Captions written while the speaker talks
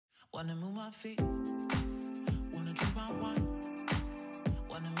Wanna move my feet, wanna drink my wine.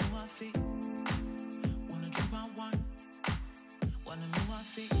 Wanna move my feet, wanna drink my wine. Wanna move my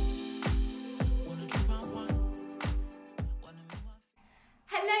feet, wanna drink my wine. Wanna move my feet.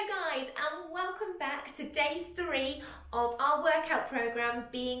 Hello guys, and welcome back to day 3 of our workout program,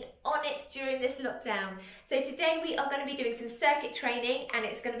 being on it during this lockdown. So today we are going to be doing some circuit training, and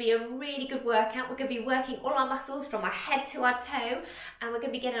it's going to be a really good workout. We're going to be working all our muscles from our head to our toe, and we're going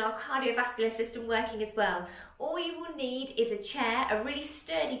to be getting our cardiovascular system working as well. All you will need is a chair, a really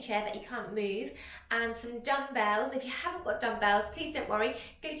sturdy chair that you can't move, and some dumbbells. If you haven't got dumbbells, please don't worry,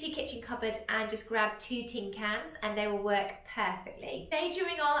 go to your kitchen cupboard and just grab 2 tin cans and they will work perfectly. Today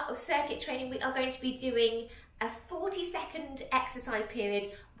during our circuit training we are going to be doing a 40-second exercise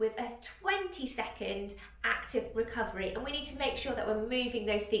period with a 20-second active recovery, and we need to make sure that we're moving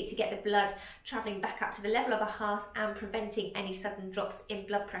those feet to get the blood travelling back up to the level of our heart and preventing any sudden drops in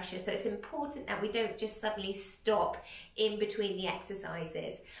blood pressure. So it's important that we don't just suddenly stop in between the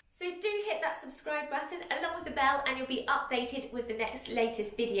exercises. So do hit that subscribe button along with the bell and you'll be updated with the next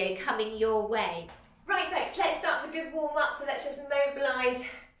latest video coming your way. Right folks, let's start with a good warm up. So let's just mobilise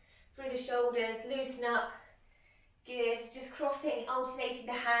through the shoulders, loosen up. Good, just crossing, alternating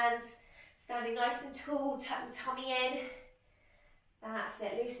the hands, standing nice and tall, tuck the tummy in. That's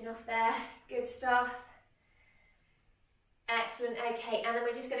it, loosen off there, good stuff. Excellent, okay, and then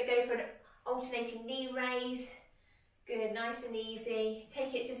we're just going to go for an alternating knee raise. Good, nice and easy.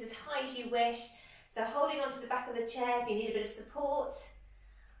 Take it just as high as you wish. So holding onto the back of the chair if you need a bit of support.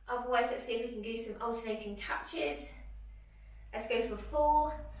 Otherwise, let's see if we can do some alternating touches. Let's go for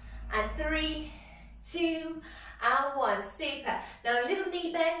 4 and 3, 2 and 1. Super. Now a little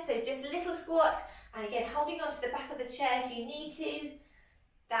knee bend, so just a little squat, and again holding onto the back of the chair if you need to.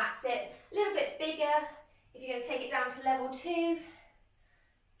 That's it. A little bit bigger if you're going to take it down to level 2.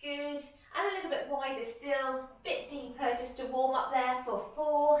 Good. And a little bit wider still, a bit deeper just to warm up there for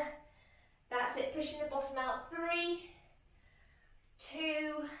 4. That's it. Pushing the bottom out. 3,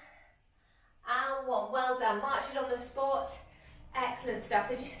 2 and 1. Well done. March along the spot. Excellent stuff.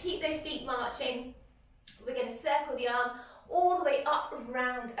 So just keep those feet marching. We're going to circle the arm all the way up,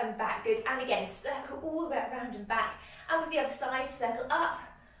 round and back. Good. And again, circle all the way up, round and back. And with the other side, circle up,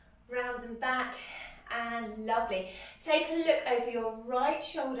 round and back. And lovely. Take a look over your right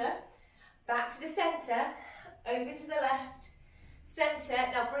shoulder, back to the centre, over to the left, centre.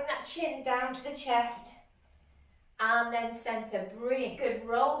 Now bring that chin down to the chest. And then centre. Brilliant. Good.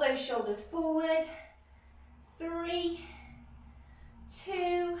 Roll those shoulders forward. 3,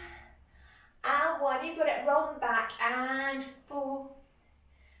 2, and 1. You've got it. Roll them back. And 4,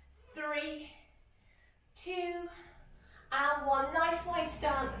 3, 2, and 1. Nice wide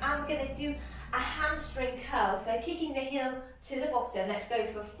stance. I'm going to do a hamstring curl. So kicking the heel to the bottom. Let's go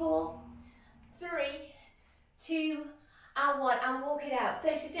for 4, 3, 2, and 1. And walk it out.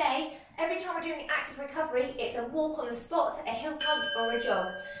 So today, every time we're doing active recovery, it's a walk on the spot, a heel pump or a jog.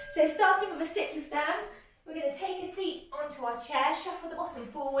 So starting with a sit to stand, we're going to take a seat onto our chair, shuffle the bottom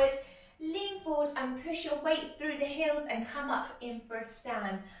forward, lean forward and push your weight through the heels and come up in for a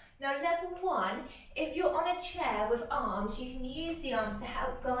stand. Now level 1, if you're on a chair with arms, you can use the arms to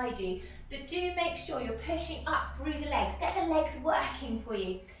help guide you, but do make sure you're pushing up through the legs. Get the legs working for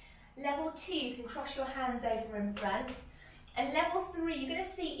you. Level 2, you can cross your hands over in front. And level 3, you're going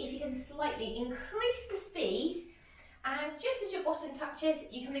to see if you can slightly increase the speed, and just as your bottom touches,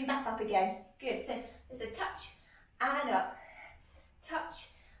 you're coming back up again. Good, so there's a touch and up, touch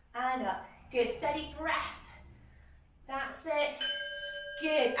and up. Good, steady breath. That's it.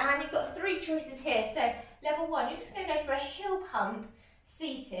 Good, and you've got 3 choices here. So level 1, you're just going to go for a heel pump,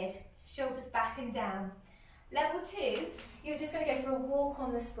 seated, shoulders back and down. Level 2, you're just going to go for a walk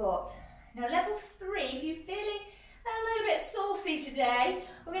on the spot. Now level 3, if you're feeling a little bit saucy today,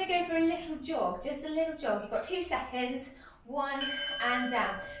 we're going to go for a little jog, just a little jog. You've got 2 seconds, 1 and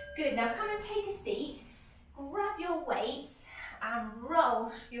down. Good, now come and take a seat, grab your weights and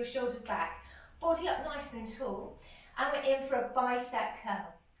roll your shoulders back. Body up nice and tall. And we're in for a bicep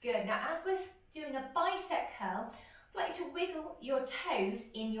curl. Good, now as we're doing a bicep curl, I'd like you to wiggle your toes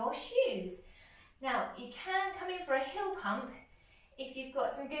in your shoes. Now you can come in for a heel pump if you've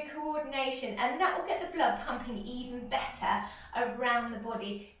got some good coordination, and that will get the blood pumping even better around the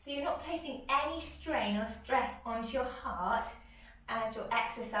body, so you're not placing any strain or stress onto your heart as you're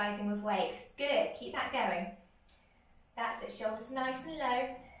exercising with weights. Good, keep that going. That's it, shoulders nice and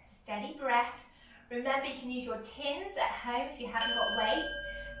low, steady breath. Remember you can use your tins at home if you haven't got weights.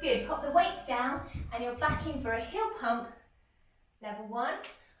 Good, pop the weights down and you're back in for a heel pump. Level 1,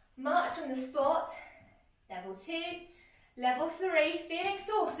 march on the spot. Level 2, Level 3, feeling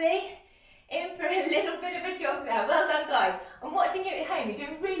saucy. In for a little bit of a jog there. Well done, guys. I'm watching you at home. You're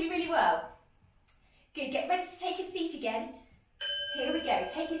doing really, really well. Good, get ready to take a seat again. Here we go,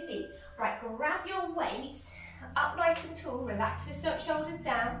 take a seat. Right, grab your weights, up nice and tall, relax your shoulders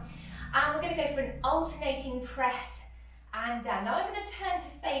down. And we're going to go for an alternating press and down. Now I'm going to turn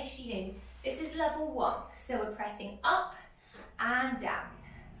to face you. This is level 1. So we're pressing up and down.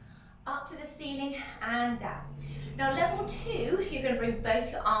 Up to the ceiling and down. Now level 2, you're going to bring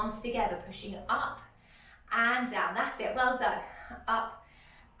both your arms together, pushing up and down. That's it, well done. Up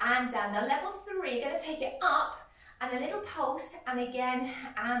and down. Now level 3, you're going to take it up and a little pulse, and again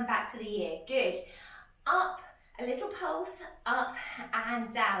and back to the ear. Good. Up, a little pulse, up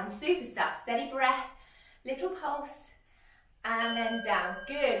and down. Super stuff. Steady breath, little pulse, and then down.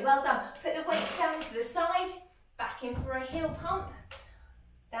 Good, well done. Put the weights down to the side, back in for a heel pump.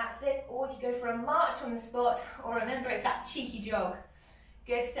 That's it, or you go for a march on the spot, or remember it's that cheeky jog.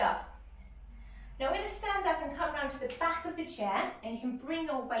 Good stuff. Now we're going to stand up and come round to the back of the chair, and you can bring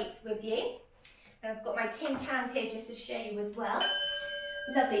your weights with you. And I've got my tin cans here just to show you as well.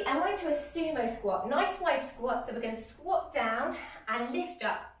 Lovely, and we're into a sumo squat. Nice wide squat, so we're going to squat down and lift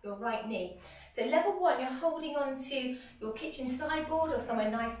up your right knee. So level 1, you're holding on to your kitchen sideboard or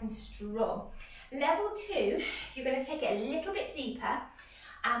somewhere nice and strong. Level 2, you're going to take it a little bit deeper,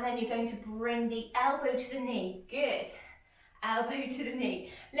 and then you're going to bring the elbow to the knee. Good. Elbow to the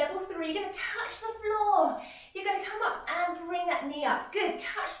knee. Level 3, you're going to touch the floor. You're going to come up and bring that knee up. Good.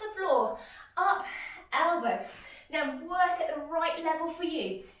 Touch the floor. Up, elbow. Now work at the right level for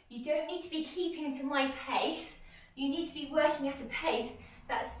you. You don't need to be keeping to my pace. You need to be working at a pace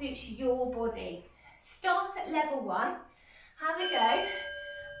that suits your body. Start at level 1. Have a go.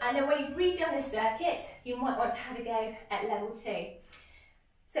 And then when you've redone the circuit, you might want to have a go at level 2.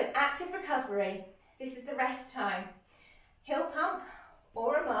 So active recovery, this is the rest time. Heel pump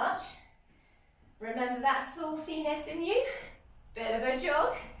or a march. Remember that sauciness in you. Bit of a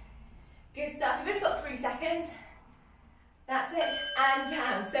jog. Good stuff, you've only got 3 seconds. That's it, and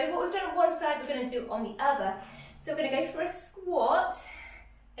down. So what we've done on one side, we're going to do on the other. So we're going to go for a squat,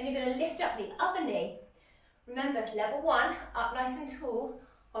 and you're going to lift up the other knee. Remember, level 1, up nice and tall,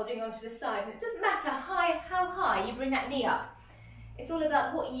 holding onto the side. And it doesn't matter how high you bring that knee up. It's all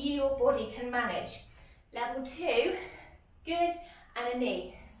about what your body can manage. Level 2, good, and a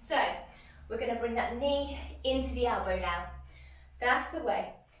knee. So we're going to bring that knee into the elbow now. That's the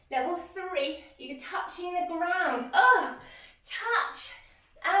way. Level 3, you're touching the ground. Oh, touch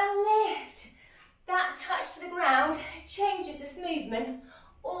and lift. That touch to the ground changes this movement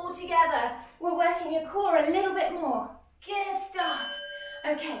altogether. We're working your core a little bit more. Good stuff.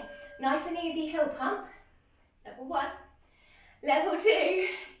 Okay, nice and easy heel pump. Level 1. Level 2,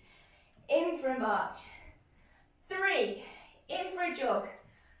 in for a march. 3, in for a jog.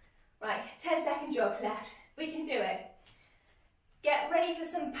 Right, 10-second jog left. We can do it. Get ready for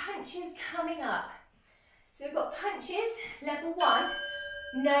some punches coming up. So we've got punches, level 1,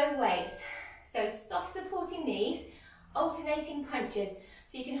 no weights. So soft supporting knees, alternating punches.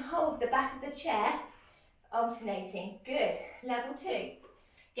 So you can hold the back of the chair, alternating. Good. Level 2,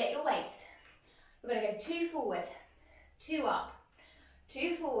 get your weights. We're going to go 2 forward, 2 up,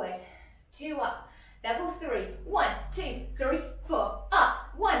 2 forward, 2 up. Level 3, 1, 2, 3, 4, up.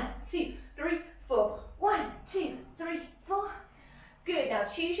 1, 2, 3, 4, 1, 2, 3, 4. Good, now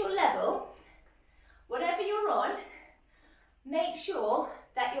choose your level. Whatever you're on, make sure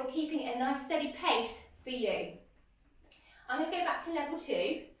that you're keeping a nice steady pace for you. I'm going to go back to level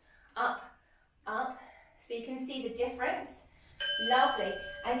 2, up, up, so you can see the difference. Lovely.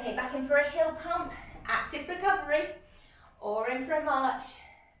 Okay, back in for a heel pump, active recovery, or in for a march,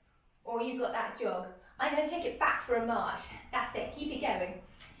 or you've got that jog. I'm going to take it back for a march. That's it, keep it going.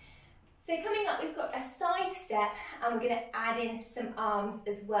 So coming up, we've got a side step, and we're going to add in some arms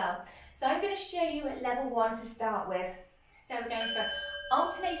as well. So I'm going to show you at level 1 to start with. So we're going for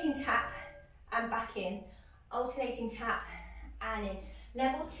alternating tap and back in, alternating tap and in.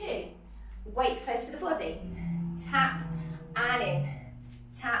 Level 2, weights close to the body, tap and in,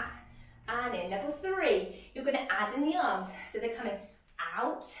 tap and in. Level 3, you're going to add in the arms, so they're coming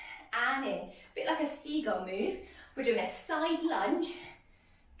out and in. A bit like a seagull move. We're doing a side lunge.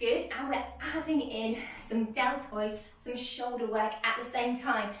 Good, and we're adding in some deltoid, some shoulder work at the same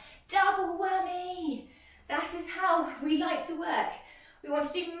time. Double whammy! That is how we like to work. We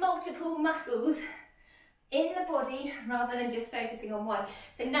want to do multiple muscles in the body rather than just focusing on one.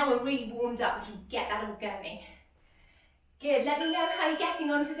 So now we're really warmed up, we can get that all going. Good, let me know how you're getting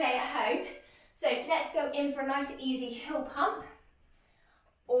on today at home. So let's go in for a nice easy hill pump,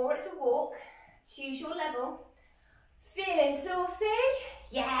 or it's a walk. Choose your level. Feeling saucy?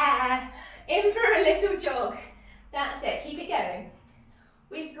 Yeah. In for a little jog. That's it, keep it going.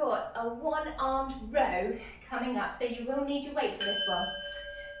 We've got a one-armed row coming up, so you will need your weight for this one.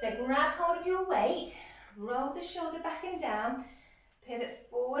 So grab hold of your weight, roll the shoulder back and down, pivot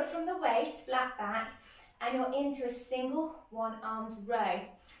forward from the waist, flat back, and you're into a single one-armed row.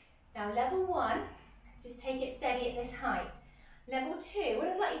 Now level 1, just take it steady at this height. Level 2, what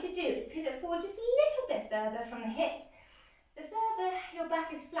I'd like you to do is pivot forward just a little bit further from the hips. The further your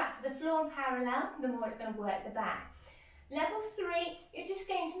back is flat to the floor and parallel, the more it's going to work the back. Level 3, you're just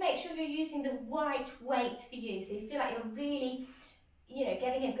going to make sure you're using the right weight for you, so you feel like you're really,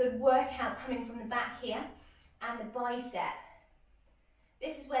 getting a good workout coming from the back here and the bicep.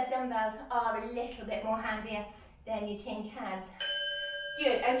 This is where dumbbells are a little bit more handier than your tin cans.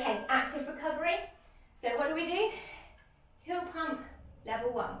 Good, okay, active recovery. So what do? Heel pump,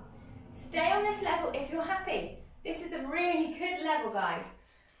 level 1. Stay on this level if you're happy. This is a really good level, guys.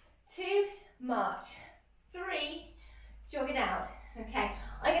 2, march. 3, jog it out. Okay,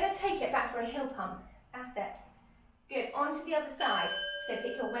 I'm going to take it back for a heel pump. That's it. Good, on to the other side. So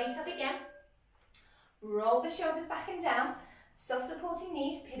pick your weight up again. Roll the shoulders back and down. Soft supporting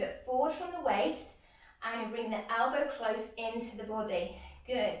knees, pivot forward from the waist. And you bring the elbow close into the body.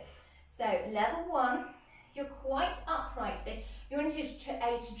 Good. So level 1, you're quite upright. So you're into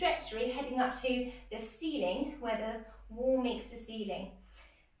a trajectory heading up to the ceiling where the wall meets the ceiling.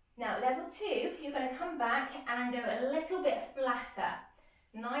 Now level 2, you're going to come back and go a little bit flatter.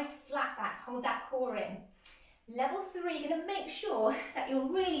 Nice flat back, hold that core in. Level 3, you're going to make sure that you're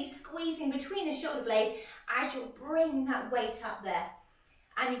really squeezing between the shoulder blade as you're bringing that weight up there.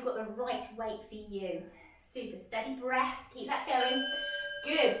 And you've got the right weight for you. Super, steady breath, keep that going.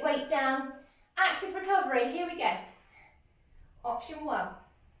 Good, weight down. Active recovery, here we go. Option 1.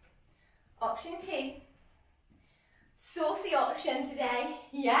 Option 2. Saucy option today,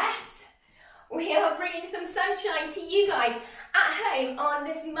 yes. We are bringing some sunshine to you guys at home on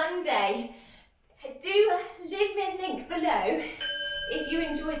this Monday. Do leave me a link below if you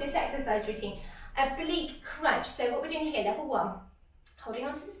enjoyed this exercise routine. Oblique crunch, so what we're doing here, level 1, holding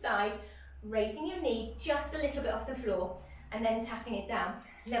onto the side, raising your knee just a little bit off the floor and then tapping it down.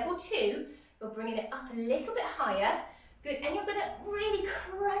 Level 2, you're bringing it up a little bit higher, good, and you're going to really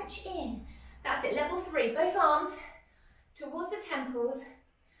crunch in. That's it, level 3, both arms towards the temples,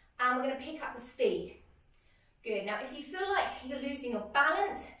 and we're going to pick up the speed. Good, now if you feel like you're losing your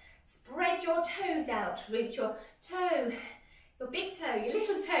balance, spread your toes out, reach your toe, your big toe, your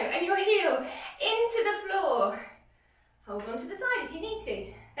little toe, and your heel into the floor. Hold on to the side if you need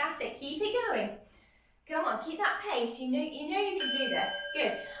to. That's it, keep it going. Come on, keep that pace, you know you can do this.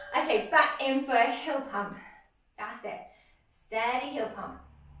 Good. Okay, back in for a heel pump. That's it. Steady heel pump.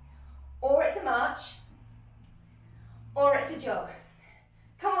 Or it's a march, or it's a jog.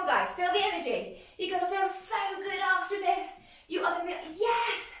 Come on guys, feel the energy. You're gonna feel so good after this. You are gonna be like,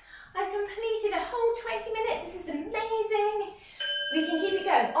 yes, I've completed a whole 20 minutes. This is amazing. We can keep it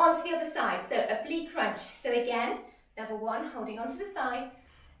going. On to the other side. So oblique crunch. So again, level 1, holding onto the side.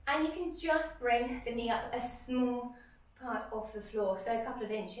 And you can just bring the knee up a small part off the floor. So a couple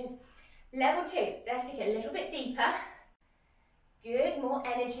of inches. Level 2, let's take it a little bit deeper. Good, more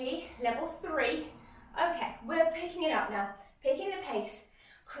energy. Level 3. Okay, we're picking it up now. Picking the pace.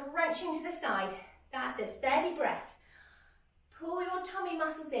 Crunching to the side. That's it, steady breath. Pull your tummy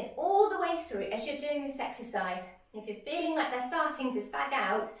muscles in all the way through as you're doing this exercise. If you're feeling like they're starting to sag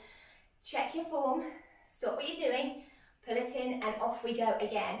out, check your form, stop what you're doing, pull it in, and off we go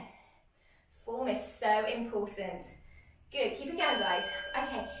again. Form is so important. Good, keep it going guys.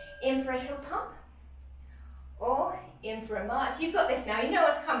 Okay, in for a heel pump, or in for a march. You've got this now, you know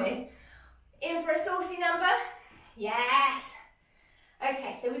what's coming. In for a saucy number, yes.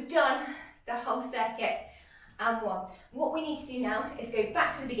 Okay, so we've done the whole circuit. And 1. What we need to do now is go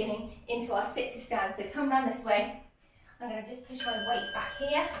back to the beginning into our sit to stand. So come round this way. I'm going to just push my weights back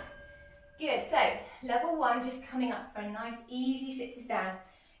here. Good, so level 1, just coming up for a nice easy sit to stand.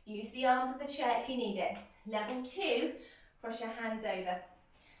 Use the arms of the chair if you need it. Level 2, cross your hands over.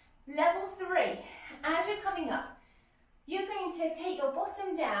 Level 3, as you're coming up, you're going to take your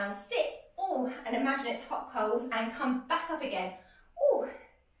bottom down, sit, and imagine it's hot coals, and come back up again.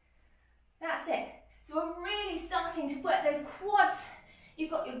 That's it. So we're really starting to work those quads.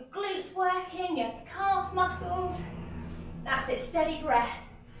 You've got your glutes working, your calf muscles. That's it, steady breath.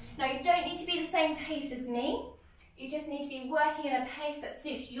 Now you don't need to be the same pace as me. You just need to be working at a pace that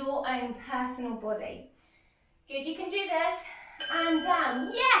suits your own personal body. Good, you can do this. And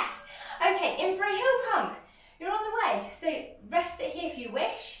down, yes! Okay, in for a heel pump. You're on the way. So rest it here if you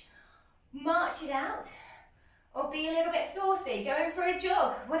wish. March it out. or be a little bit saucy, going for a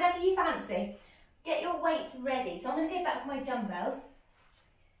jog, whatever you fancy. Get your weights ready. So I'm going to go back with my dumbbells.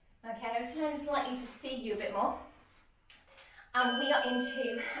 Okay, I'm going to turn slightly to see you a bit more. And we are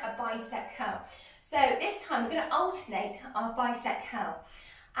into a bicep curl. So this time we're going to alternate our bicep curl.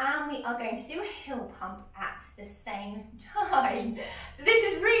 And we are going to do a heel pump at the same time. So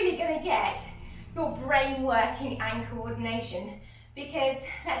this is really going to get your brain working and coordination, because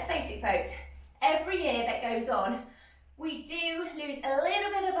let's face it folks, every year that goes on, we do lose a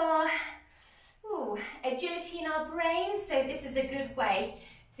little bit of our agility in our brain, so this is a good way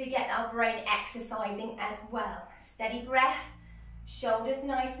to get our brain exercising as well. Steady breath, shoulders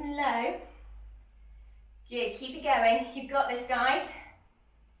nice and low. Good, keep it going, you've got this guys.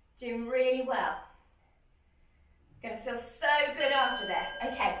 Doing really well. Gonna feel so good after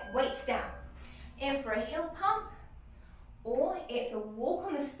this. Okay, weights down. In for a heel pump, or it's a walk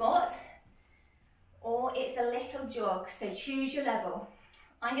on the spot, or it's a little jog. So choose your level.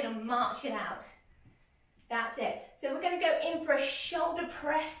 I'm gonna march it out. That's it. So we're gonna go in for a shoulder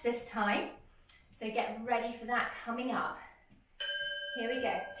press this time. So get ready for that coming up. Here we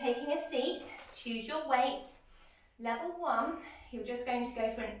go. Taking a seat, choose your weights. Level 1. You're just going to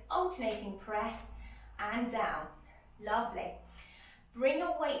go for an alternating press and down. Lovely. Bring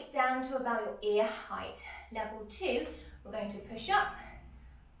your weights down to about your ear height. Level 2, we're going to push up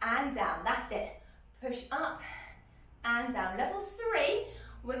and down. That's it. Push up and down. Level 3,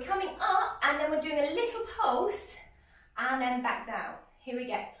 we're coming up and then we're doing a little pulse and then back down. Here we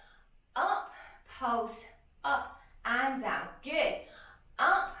go. Up, pulse, up and down. Good.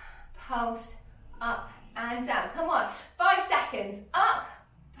 Up, pulse, up and down. Come on, 5 seconds. Up,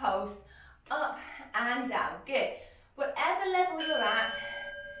 pulse, up and down. Good. Whatever level you're at,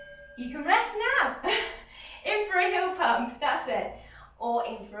 you can rest now. In for a heel pump, that's it. Or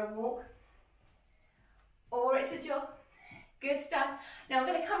in for a walk. Or it's a jog. Good stuff. Now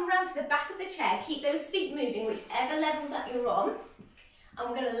we're going to come round to the back of the chair. Keep those feet moving, whichever level that you're on. And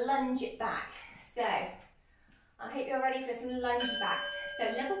we're going to lunge it back. So, I hope you're ready for some lunge backs. So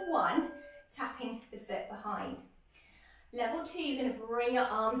level 1, tapping the foot behind. Level 2, you're going to bring your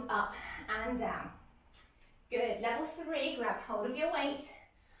arms up and down. Good. Level 3, grab hold of your weight.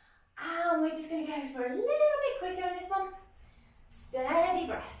 And we're just going to go for a little bit quicker on this one. Steady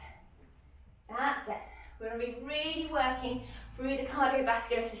breath. That's it. We're going to be really working through the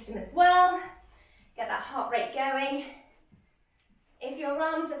cardiovascular system as well. Get that heart rate going. If your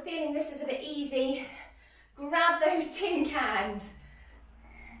arms are feeling this is a bit easy, grab those tin cans.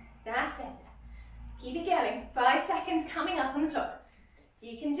 That's it. Keep it going. 5 seconds coming up on the clock.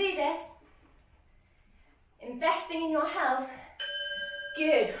 You can do this. Investing in your health.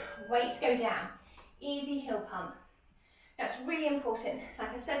 Good. Weights go down. Easy heel pump. That's really important.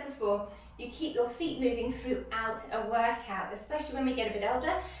 Like I said before, you keep your feet moving throughout a workout, especially when we get a bit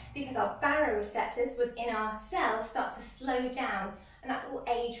older, because our baroreceptors within our cells start to slow down, and that's all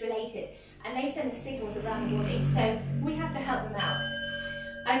age related, and they send the signals around the body, so we have to help them out.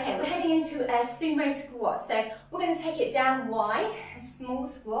 Okay, we're heading into a sumo squat, so we're going to take it down wide, a small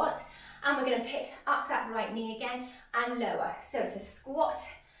squat, and we're going to pick up that right knee again and lower. So it's a squat,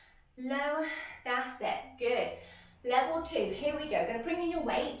 lower, that's it, good. Level 2, here we go. We're going to bring in your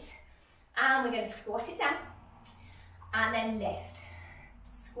weights and we're going to squat it down and then lift.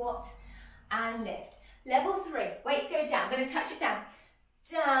 Squat and lift. Level 3, weights go down. We're going to touch it down.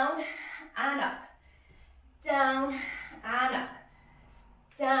 Down and up. Down and up.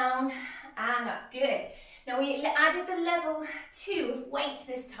 Down and up. Good. Now we added the level 2 of weights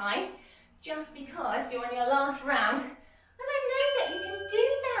this time just because you're on your last round and I know that you can do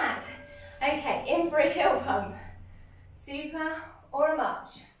that. Okay, in for a heel pump. Super or a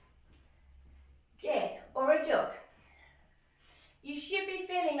march. Good, or a jog. You should be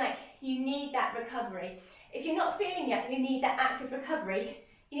feeling like you need that recovery. If you're not feeling yet you need that active recovery,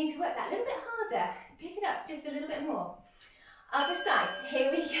 you need to work that a little bit harder. Pick it up just a little bit more. Other side,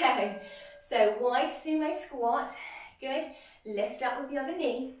 here we go. So wide sumo squat, good. Lift up with the other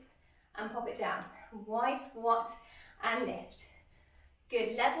knee and pop it down. Wide squat and lift.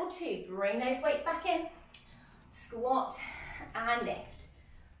 Good, level 2, bring those weights back in. Squat and lift.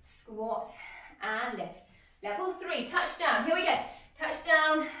 Squat and lift. Level 3, touch down. Here we go. Touch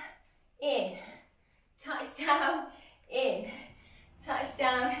down, in. Touch down, in. Touch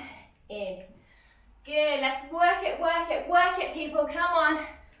down, in. Good, let's work it, people. Come on.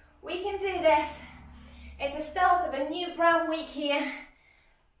 We can do this. It's the start of a new brand week here.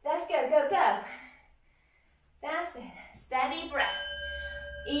 Let's go, go, go. That's it. Steady breath.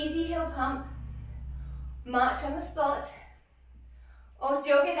 Easy heel pump. March on the spot. Or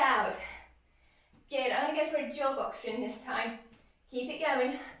jog it out. Good, I'm going to go for a jog option this time. Keep it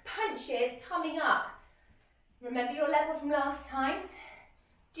going. Punches coming up. Remember your level from last time.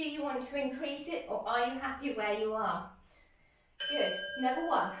 Do you want to increase it or are you happy where you are? Good. Level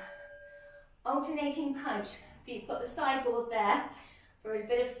 1. Alternating punch. You've got the sideboard there for a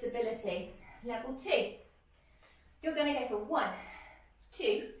bit of stability. Level 2. You're going to go for 1,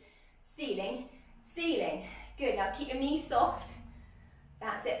 2, ceiling, ceiling. Good. Now keep your knees soft.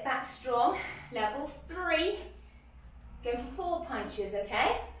 That's it. Back strong. Level 3. Go for 4 punches,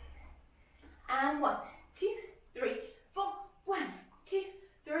 okay? And 1, 2, 3, 4. 1, 2,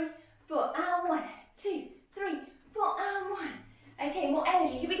 3, 4. And 1, 2, 3, 4. And 1. Okay, more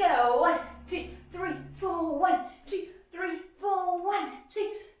energy. Here we go. 1, 2, 3, 4. 1, 2, 3, 4. 1,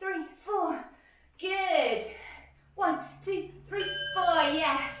 2, 3, 4. Good. 1, 2, 3, 4.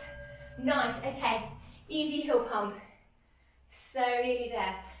 Yes. Nice. Okay. Easy heel pump. So nearly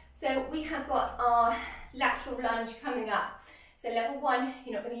there. So we have got our lateral lunge coming up. So level 1,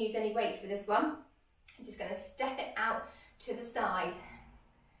 you're not going to use any weights for this one. You're just going to step it out to the side.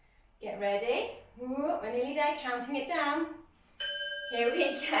 Get ready. We're nearly there, counting it down. Here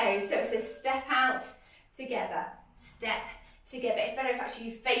we go. So it's a step out together, step together. It's better if actually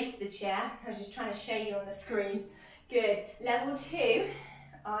you face the chair. I was just trying to show you on the screen. Good. Level 2,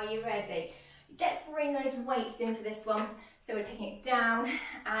 are you ready? Let's bring those weights in for this one. So we're taking it down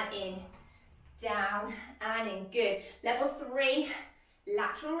and in, down and in. Good. Level 3,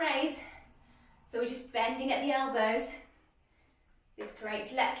 lateral raise. So we're just bending at the elbows. This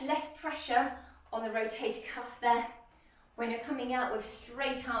creates less pressure on the rotator cuff there. When you're coming out with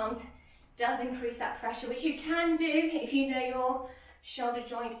straight arms, does increase that pressure, which you can do if you know your shoulder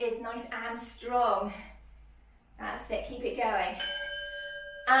joint is nice and strong. That's it, keep it going.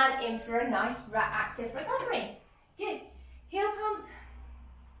 And in for a nice active recovery. Good. Heel pump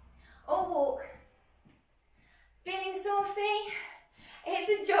or walk. Feeling saucy?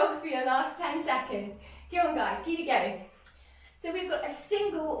 It's a jog for your last 10 seconds. Go on guys, keep it going. So we've got a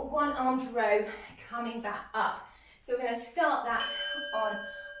single one-armed row coming back up. So we're going to start that on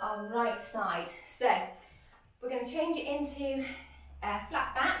our right side. So we're going to change it into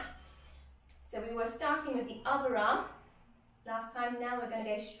flat back. So we were starting with the other arm last time. Now we're going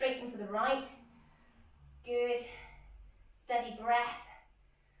to go straight into the right. Good. Steady breath.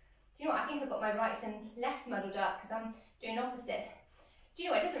 Do you know what? I think I've got my rights and lefts muddled up because I'm doing opposite. Do you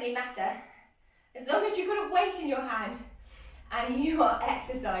know what? It doesn't really matter. As long as you've got a weight in your hand and you are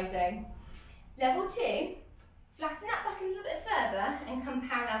exercising. Level 2. Flatten that back a little bit further and come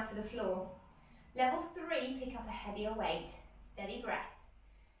parallel to the floor. Level 3, pick up a heavier weight. Steady breath.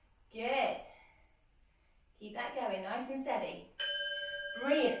 Good. Keep that going, nice and steady.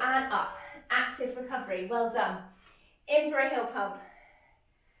 Brilliant, and up. Active recovery, well done. In for a heel pump.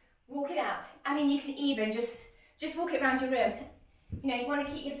 Walk it out. I mean, you can even just walk it around your room. You know, you want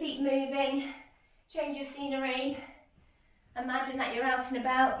to keep your feet moving, change your scenery. Imagine that you're out and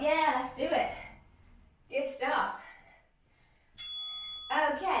about. Yeah, let's do it. Good stuff.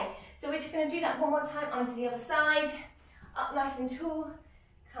 Okay, so we're just going to do that one more time onto the other side. Up nice and tall.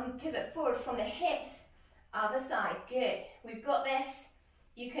 Come pivot forward from the hips. Other side. Good. We've got this.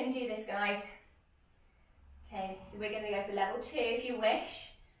 You can do this, guys. Okay, so we're going to go for level 2 if you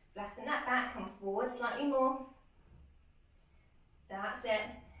wish. Flatten that back. Come forward slightly more. That's it.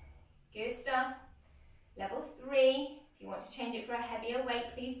 Good stuff. Level 3. If you want to change it for a heavier weight,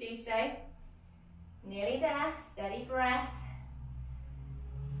 please do so. Nearly there, steady breath.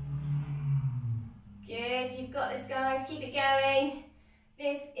 Good, you've got this guys, keep it going.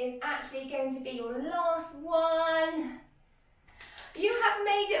 This is actually going to be your last one. You have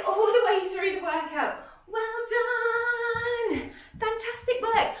made it all the way through the workout. Well done! Fantastic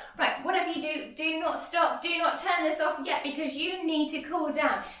work. Right, whatever you do, do not stop, do not turn this off yet because you need to cool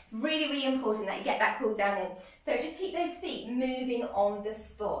down. It's really, really important that you get that cool down in. So just keep those feet moving on the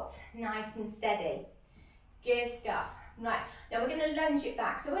spot, nice and steady. Good stuff. Right, now we're going to lunge it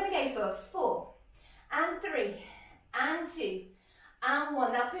back. So we're going to go for 4 and 3 and 2 and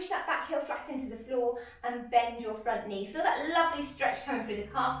 1. Now push that back heel flat into the floor and bend your front knee. Feel that lovely stretch coming through the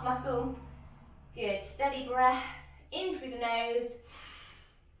calf muscle. Good, steady breath. In through the nose.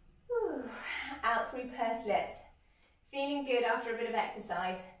 Whew. Out through pursed lips. Feeling good after a bit of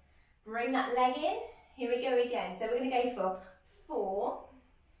exercise. Bring that leg in. Here we go again. So we're going to go for 4,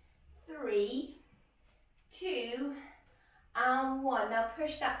 3, 2 and 1. Now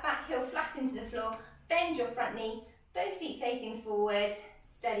push that back heel flat into the floor. Bend your front knee. Both feet facing forward.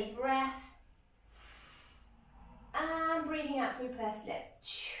 Steady breath. And breathing out through pursed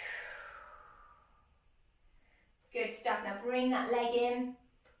lips. Good stuff. Now bring that leg in.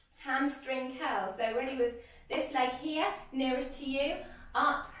 hamstring curls. So ready with this leg here, nearest to you,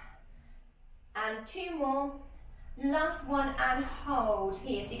 up, and 2 more, last one, and hold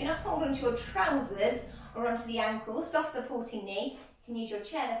here. So you're going to hold onto your trousers or onto the ankles, soft supporting knee. You can use your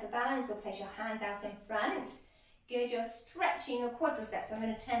chair there for balance or place your hand out in front. Good, you're stretching your quadriceps. I'm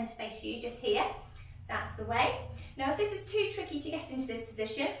going to turn to face you just here. That's the way. Now if this is too tricky to get into this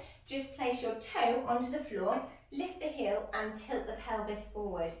position, just place your toe onto the floor, lift the heel and tilt the pelvis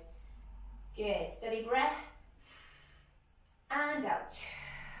forward. Good, steady breath. And out.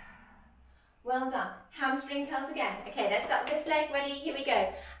 Well done. Hamstring curls again. Okay, let's start with this leg. Ready? Here we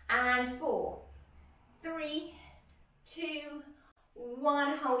go. And 4, 3, 2,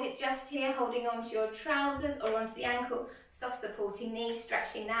 1. Hold it just here, holding onto your trousers or onto the ankle. Soft supporting knee,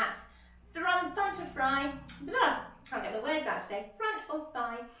 stretching that. Front or thigh. Can't get my words out today. Front or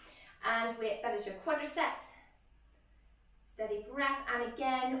thigh. And that is your quadriceps. Steady breath. And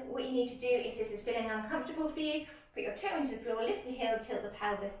again, what you need to do, if this is feeling uncomfortable for you, put your toe into the floor, lift the heel, tilt the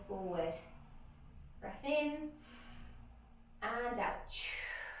pelvis forward. Breath in and out.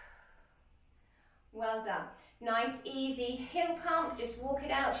 Well done. Nice, easy heel pump. Just walk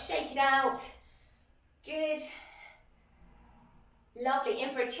it out, shake it out. Good. Lovely.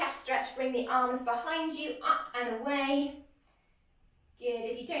 In for a chest stretch. Bring the arms behind you, up and away. Good.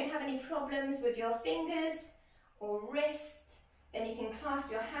 If you don't have any problems with your fingers or wrists, then you can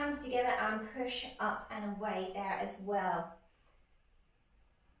clasp your hands together and push up and away there as well.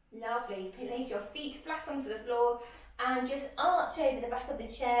 Lovely. Place your feet flat onto the floor and just arch over the back of the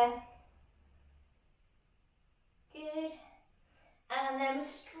chair. Good. And then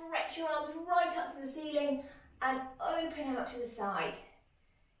stretch your arms right up to the ceiling and open out to the side.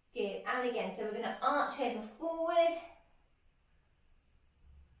 Good. And again, so we're going to arch over forward.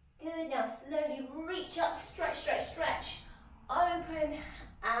 Good. Now slowly reach up, stretch, stretch, stretch. Open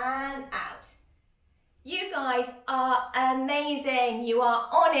and out. You guys are amazing. You are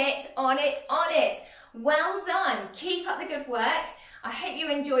on it, on it, on it. Well done. Keep up the good work. I hope you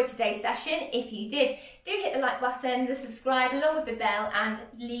enjoyed today's session. If you did, do hit the like button, the subscribe along with the bell, and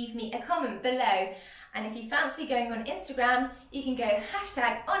leave me a comment below. And if you fancy going on Instagram, you can go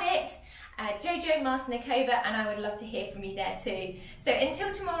 #onit, Jojo Marcinikova, and I would love to hear from you there too. So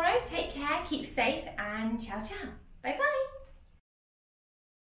until tomorrow, take care, keep safe, and ciao ciao. Bye bye.